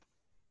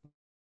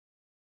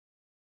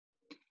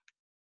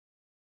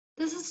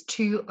This is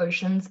Two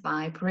Oceans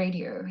Vibe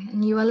Radio,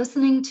 and you are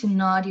listening to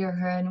Nadia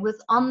Hearn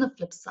with On the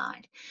Flip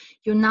Side,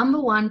 your number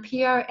one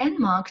PR and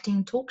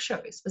marketing talk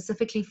show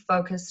specifically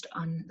focused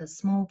on the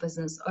small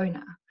business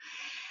owner.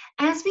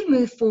 As we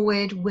move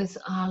forward with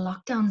our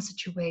lockdown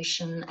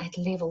situation at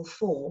level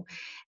 4,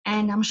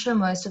 and I'm sure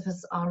most of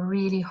us are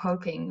really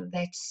hoping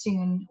that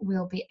soon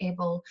we'll be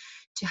able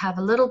to have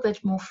a little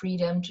bit more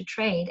freedom to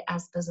trade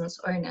as business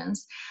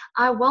owners,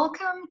 I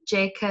welcome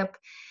Jacob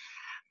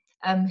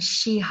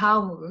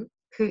Shohawu,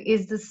 who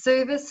is the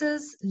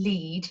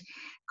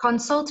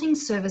consulting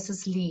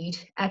services lead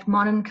at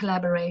Modern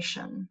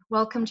Collaboration.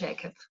 Welcome,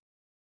 Jacob.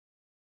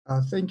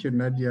 Thank you,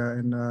 Nadia,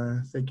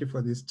 and thank you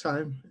for this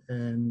time.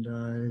 And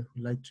I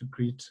would like to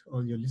greet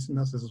all your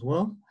listeners as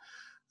well.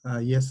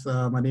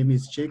 My name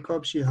is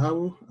Jacob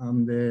Shohawu.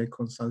 I'm the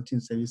consulting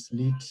service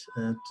lead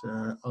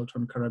at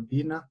Alton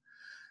Carabina.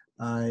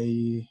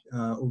 I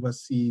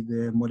oversee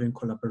the Modern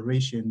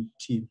Collaboration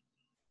team.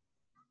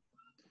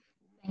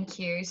 Thank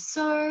you.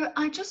 So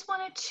I just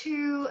wanted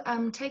to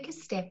take a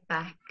step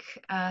back,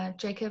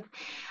 Jacob.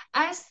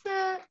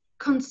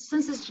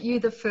 Since it's you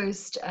the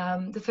first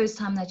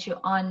time that you're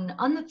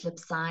on the flip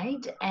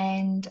side,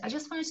 and I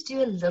just wanted to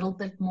do a little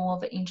bit more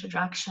of an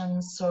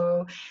introduction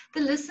so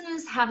the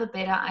listeners have a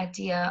better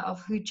idea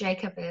of who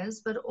Jacob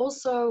is, but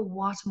also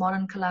what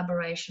Modern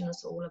Collaboration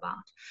is all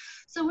about.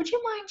 So would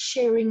you mind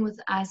sharing with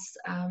us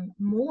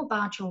more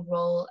about your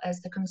role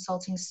as the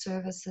consulting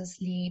services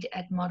lead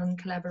at Modern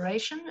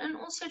Collaboration, and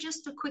also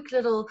just a quick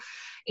little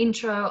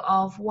intro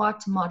of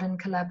what Modern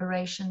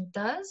Collaboration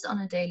does on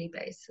a daily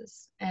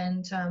basis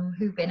and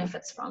who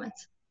benefits from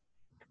it?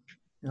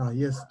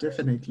 Yes,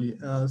 definitely.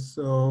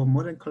 So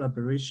Modern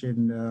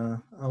Collaboration,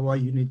 our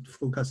unit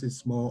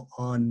focuses more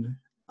on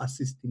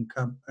assisting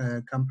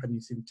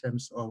companies in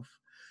terms of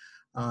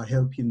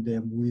helping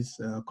them with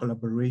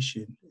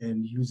collaboration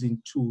and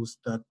using tools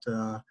that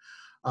are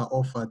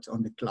offered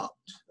on the cloud.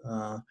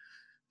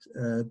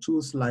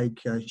 Tools like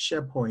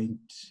SharePoint,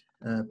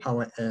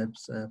 Power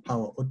Apps,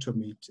 Power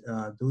Automate,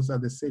 those are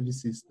the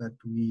services that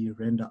we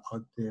render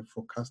out there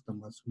for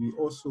customers. We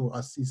also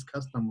assist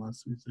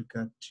customers with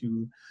regard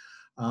to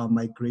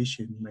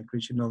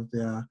migration of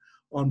their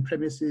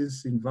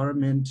on-premises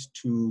environment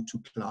to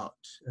cloud.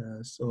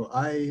 So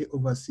I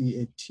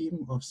oversee a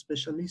team of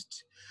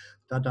specialists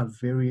that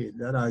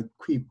are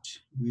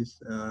equipped with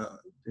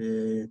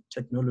the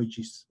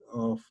technologies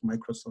of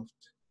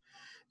Microsoft.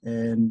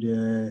 And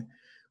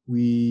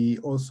we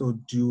also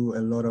do a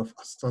lot of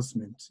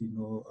assessments.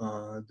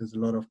 There's a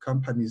lot of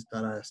companies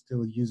that are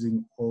still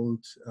using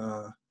old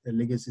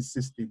legacy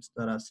systems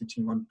that are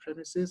sitting on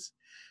premises,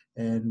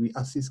 and we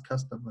assist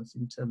customers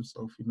in terms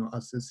of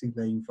assessing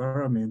the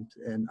environment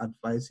and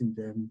advising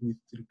them with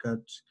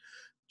regard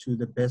to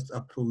the best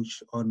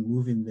approach on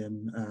moving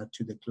them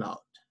to the cloud.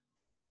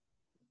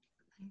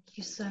 Thank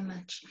you so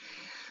much.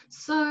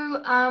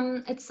 So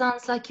it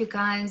sounds like you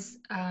guys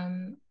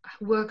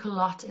work a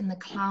lot in the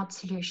cloud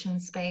solution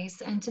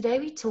space. And today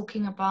we're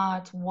talking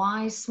about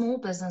why small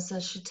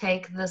businesses should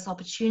take this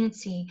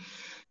opportunity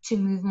to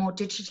move more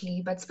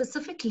digitally, but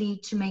specifically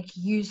to make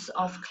use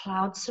of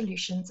cloud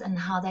solutions and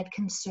how that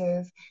can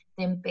serve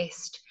them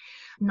best.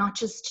 Not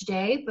just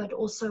today, but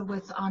also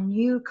with our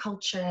new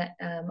culture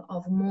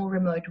of more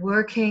remote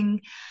working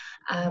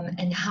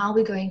and how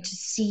we're going to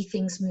see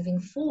things moving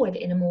forward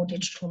in a more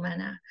digital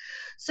manner.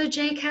 So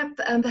Jacob,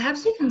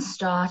 perhaps we can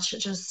start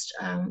just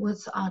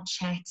with our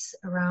chat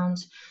around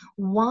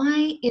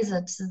why is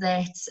it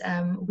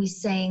that we're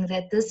saying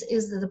that this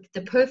is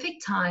the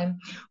perfect time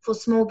for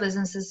small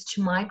businesses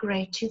to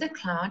migrate to the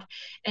cloud,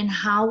 and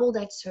how will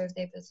that serve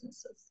their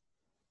businesses?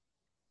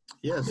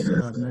 Yes,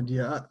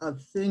 Nadia, I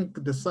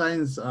think the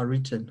signs are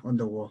written on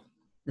the wall.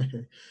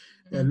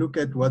 Look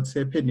at what's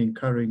happening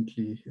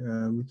currently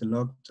with the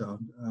lockdown.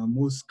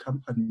 Most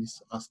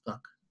companies are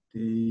stuck.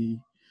 They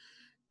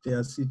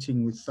are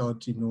sitting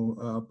without,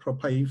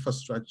 proper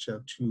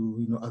infrastructure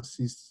to,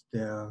 assist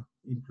their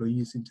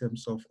employees in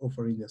terms of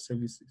offering their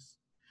services.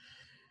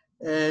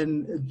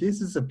 And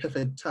this is a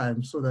perfect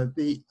time so that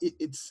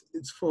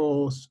it's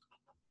for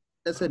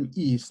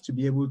SMEs to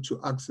be able to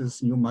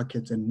access new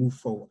markets and move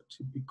forward,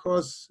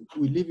 because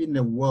we live in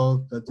a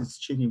world that is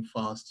changing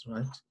fast,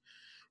 right?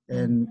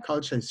 And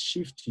culture is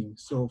shifting.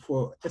 So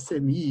for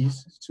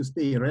SMEs to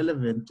stay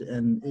relevant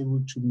and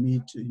able to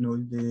meet,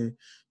 the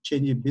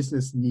changing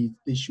business needs,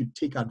 they should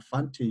take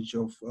advantage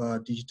of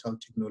digital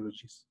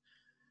technologies.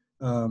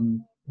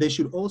 They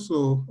should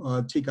also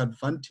take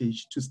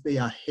advantage to stay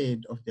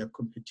ahead of their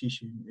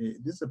competition.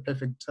 This is a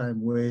perfect time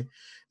where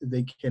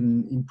they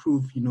can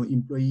improve,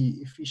 employee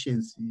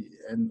efficiency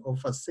and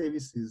offer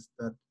services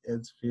that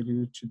adds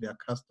value to their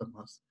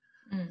customers.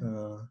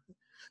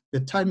 The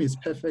time is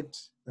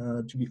perfect,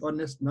 to be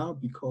honest now,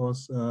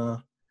 because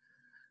of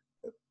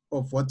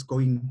what's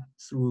going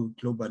through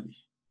globally.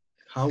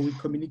 How we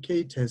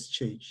communicate has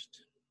changed.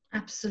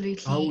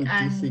 Absolutely. How we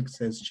do things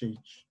has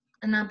changed.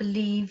 And I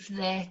believe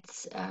that,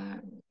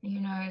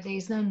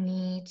 there's no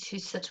need to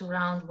sit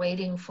around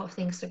waiting for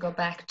things to go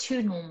back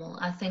to normal.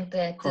 I think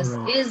that this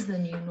Correct. is the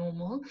new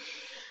normal.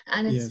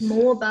 And it's Yes.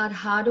 more about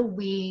how do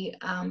we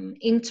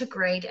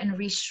integrate and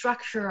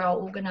restructure our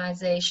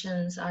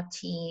organizations, our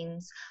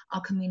teams,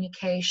 our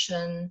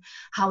communication,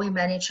 how we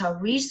manage our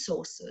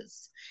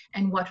resources,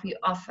 and what we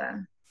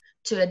offer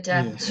to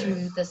adapt Yes.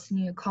 to this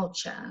new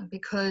culture.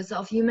 Because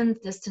of human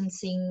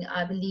distancing,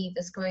 I believe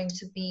is going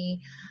to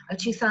be a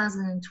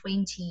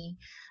 2020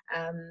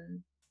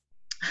 um,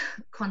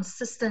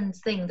 consistent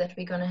thing that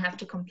we're going to have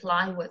to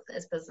comply with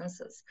as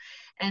businesses.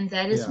 And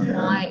that is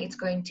why it's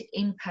going to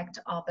impact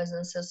our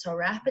businesses so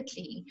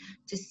rapidly,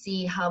 to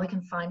see how we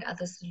can find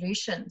other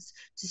solutions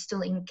to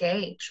still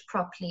engage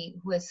properly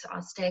with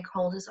our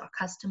stakeholders, our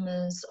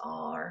customers,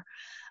 our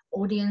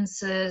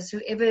audiences,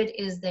 whoever it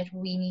is that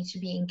we need to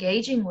be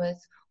engaging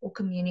with or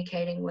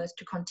communicating with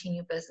to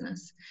continue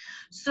business.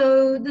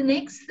 So the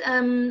next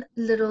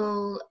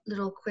little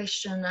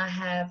question I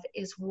have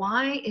is,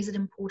 why is it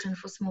important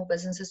for small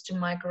businesses to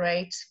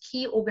migrate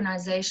key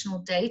organizational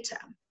data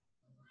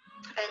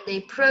and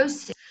their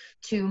process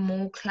to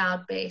more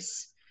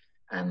cloud-based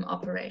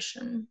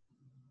operation?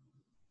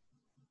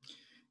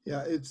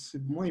 Yeah, it's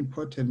more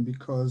important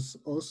because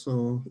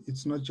also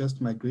it's not just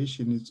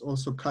migration, it's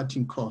also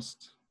cutting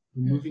costs,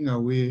 moving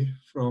away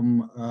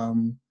from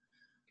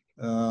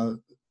uh,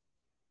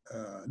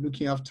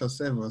 looking after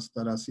servers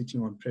that are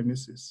sitting on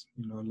premises.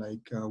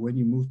 Like when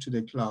you move to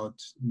the cloud,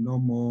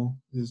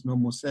 there's no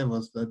more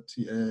servers that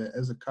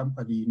as a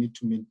company you need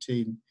to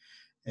maintain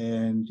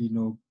and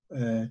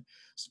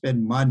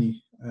spend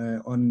money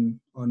on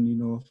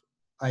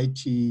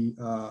IT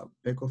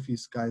back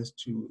office guys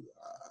to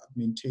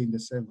maintain the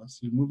servers.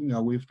 You're moving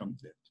away from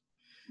that,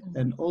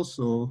 and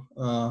also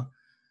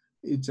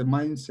it's a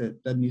mindset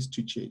that needs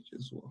to change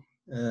as well.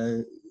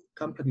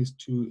 Companies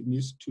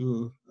needs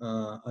to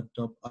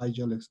adopt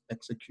agile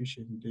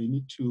execution. They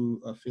need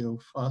to fail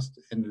fast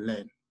and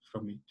learn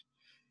from it.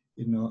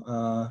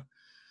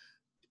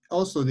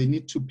 Also, they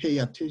need to pay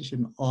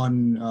attention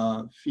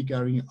on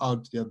figuring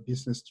out their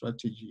business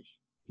strategy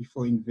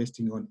before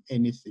investing on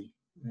anything.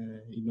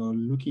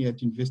 Looking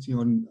at investing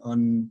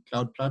on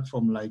cloud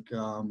platform like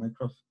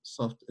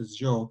Microsoft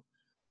Azure,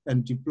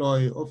 and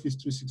deploy Office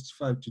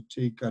 365 to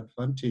take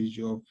advantage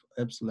of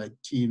apps like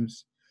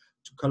Teams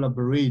to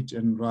collaborate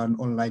and run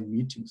online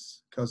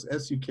meetings. Because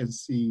as you can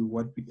see,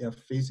 what we are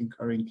facing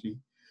currently,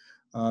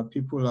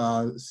 people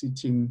are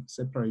sitting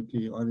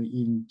separately or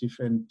in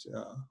different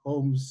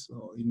homes,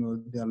 or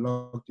they are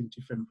locked in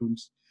different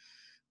rooms.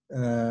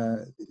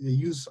 The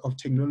use of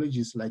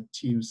technologies like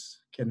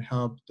Teams can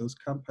help those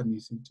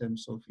companies in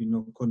terms of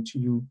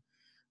continue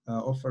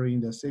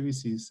offering their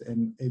services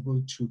and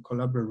able to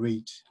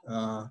collaborate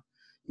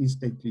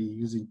instantly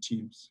using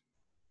Teams.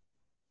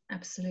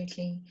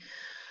 Absolutely.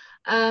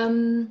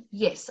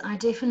 Yes, I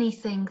definitely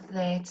think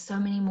that so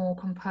many more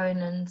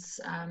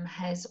components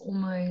has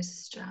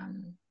almost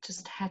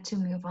just had to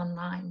move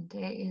online.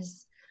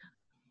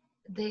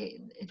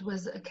 It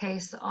was a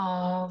case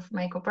of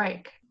make or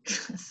break.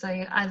 So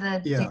you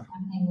either do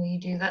something or you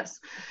do this.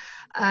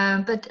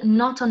 But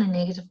not on a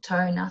negative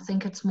tone. I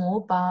think it's more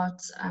about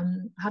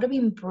how do we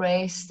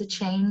embrace the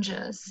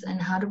changes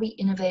and how do we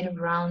innovate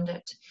around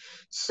it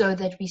so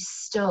that we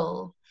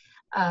still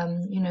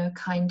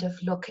kind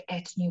of look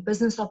at new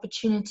business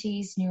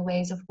opportunities, new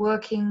ways of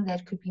working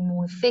that could be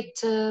more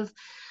effective,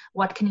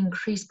 what can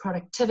increase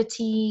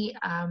productivity.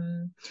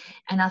 And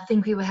I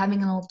think we were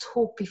having a little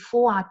talk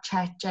before our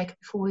chat, Jack,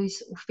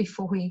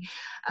 before we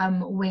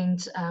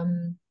went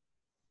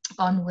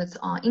on with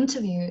our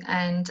interview,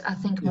 and I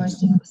think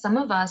some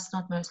of us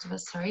are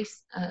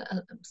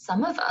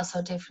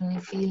definitely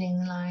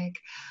feeling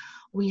like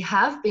we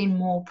have been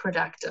more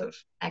productive.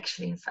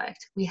 Actually, in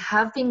fact, we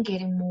have been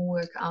getting more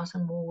work out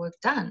and more work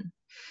done,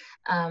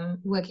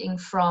 working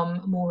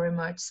from more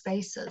remote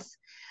spaces.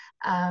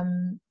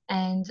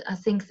 And I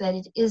think that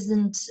it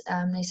isn't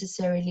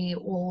necessarily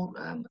all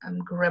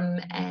grim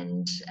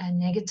and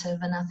negative.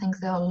 And I think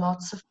there are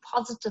lots of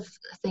positive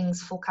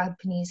things for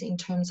companies in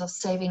terms of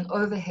saving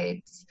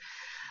overheads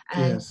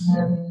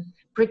and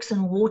bricks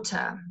and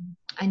mortar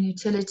and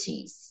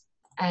utilities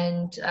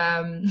and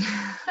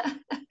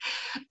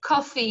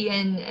coffee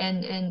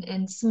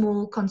and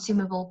small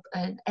consumable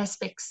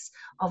aspects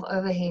of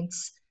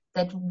overheads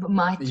that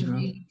might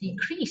really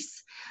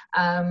decrease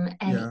and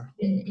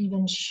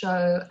even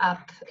show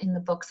up in the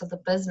books of the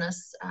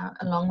business,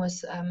 along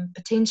with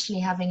potentially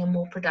having a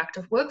more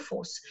productive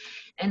workforce.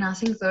 And I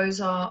think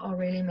those are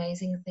really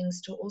amazing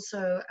things to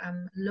also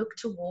look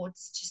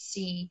towards, to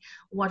see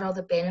what are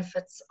the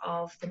benefits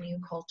of the new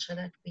culture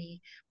that we're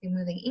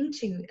moving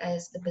into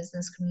as the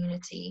business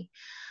community.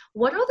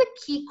 What are the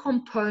key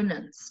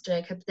components,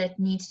 Jacob, that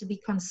needs to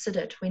be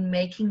considered when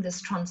making this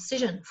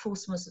transition for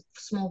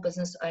small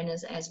business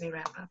owners as we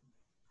wrap up?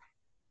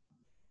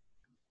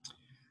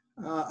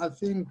 I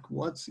think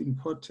what's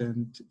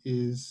important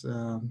is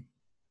for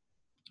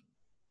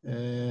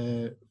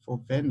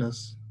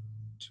vendors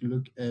to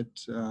look at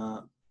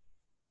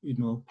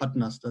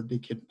partners that they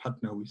can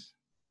partner with,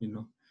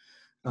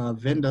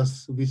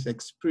 vendors with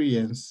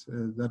experience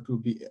that will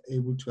be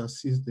able to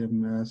assist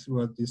them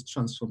throughout this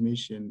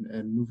transformation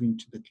and moving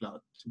to the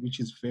cloud, which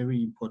is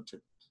very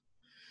important.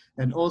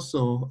 And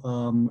also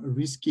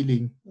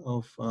reskilling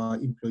of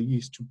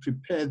employees to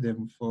prepare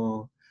them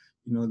for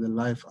the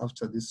life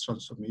after this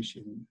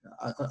transformation.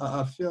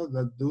 I feel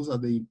that those are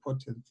the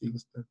important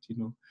things that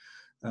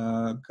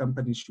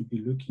companies should be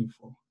looking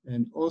for.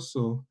 And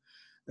also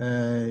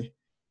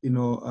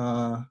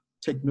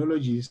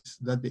technologies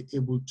that they're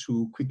able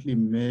to quickly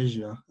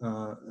measure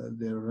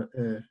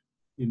the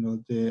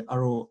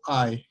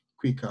ROI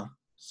quicker,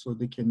 so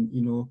they can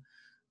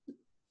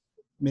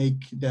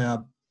make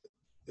their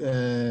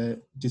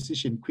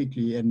decision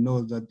quickly and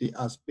know that they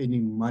are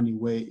spending money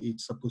where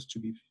it's supposed to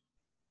be.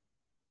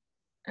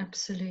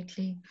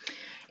 Absolutely.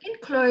 In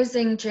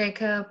closing,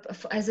 Jacob,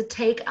 as a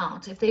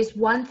takeout, if there's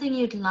one thing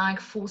you'd like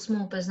for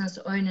small business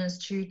owners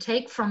to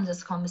take from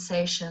this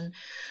conversation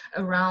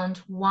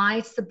around why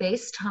it's the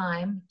best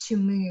time to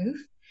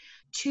move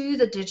to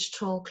the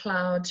digital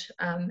cloud,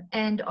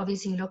 and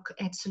obviously look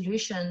at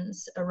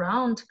solutions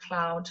around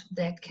cloud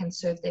that can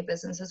serve their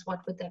businesses,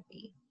 what would that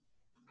be?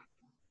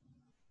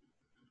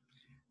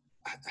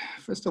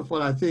 First of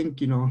all, I think,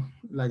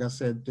 like I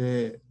said,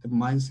 the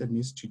mindset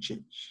needs to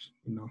change,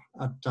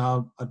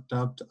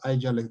 adapt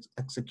agile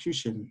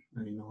execution,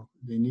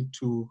 they need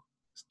to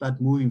start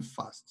moving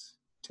fast,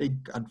 take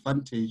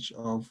advantage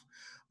of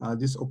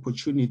these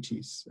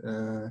opportunities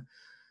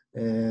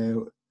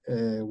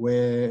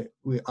where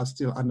we are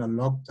still under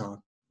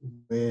lockdown,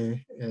 where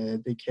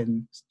they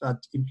can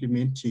start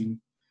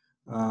implementing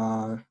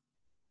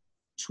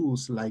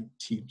tools like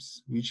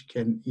Teams, which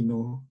can,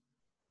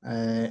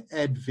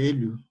 add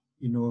value,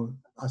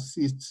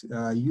 assist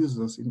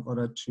users in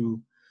order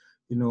to,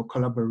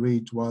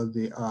 collaborate while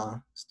they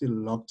are still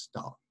locked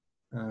down.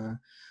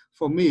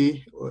 For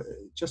me,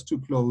 just to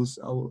close,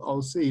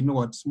 I'll say,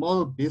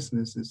 small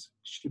businesses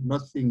should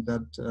not think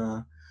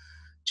that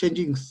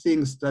changing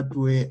things that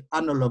were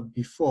analog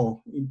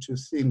before into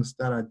things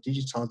that are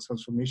digital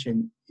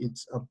transformation,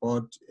 it's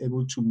about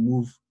able to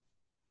move,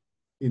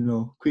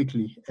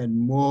 quickly and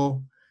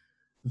more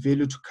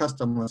value to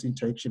customers'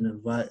 interaction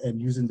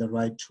and using the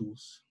right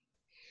tools.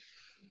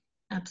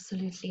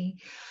 Absolutely.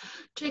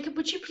 Jacob,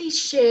 would you please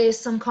share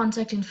some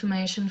contact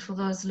information for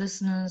those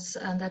listeners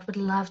that would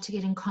love to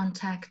get in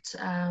contact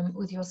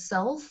with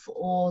yourself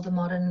or the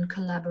Modern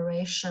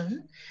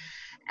Collaboration,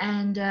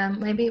 and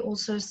maybe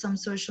also some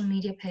social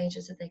media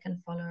pages that they can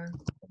follow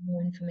for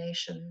more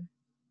information?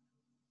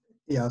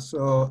 Yeah,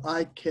 so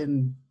I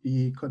can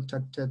be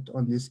contacted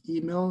on this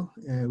email,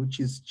 which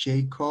is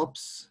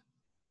Jacobs.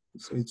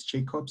 So it's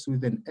Jacobs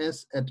with an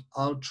S at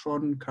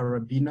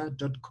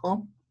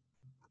altroncarabiner.com,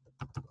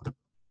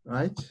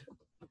 right?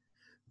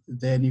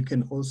 Then you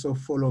can also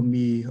follow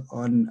me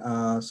on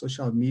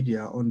social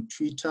media. On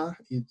Twitter,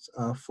 it's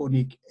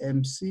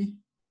PhonicMC.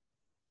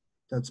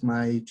 That's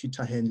my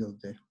Twitter handle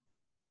there.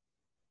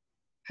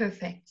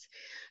 Perfect.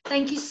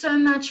 Thank you so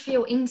much for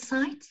your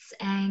insights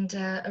and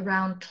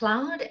around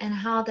cloud and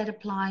how that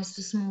applies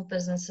to small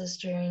businesses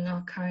during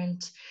our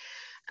current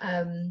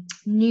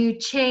new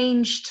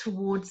change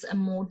towards a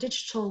more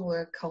digital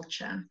work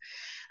culture.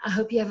 I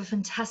hope you have a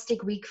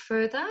fantastic week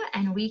further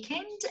and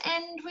weekend,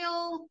 and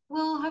we'll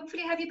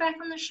hopefully have you back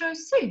on the show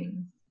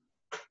soon.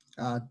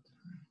 I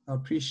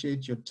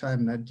appreciate your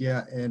time,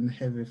 Nadia, and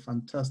have a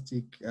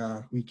fantastic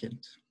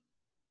weekend.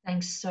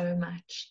 Thanks so much.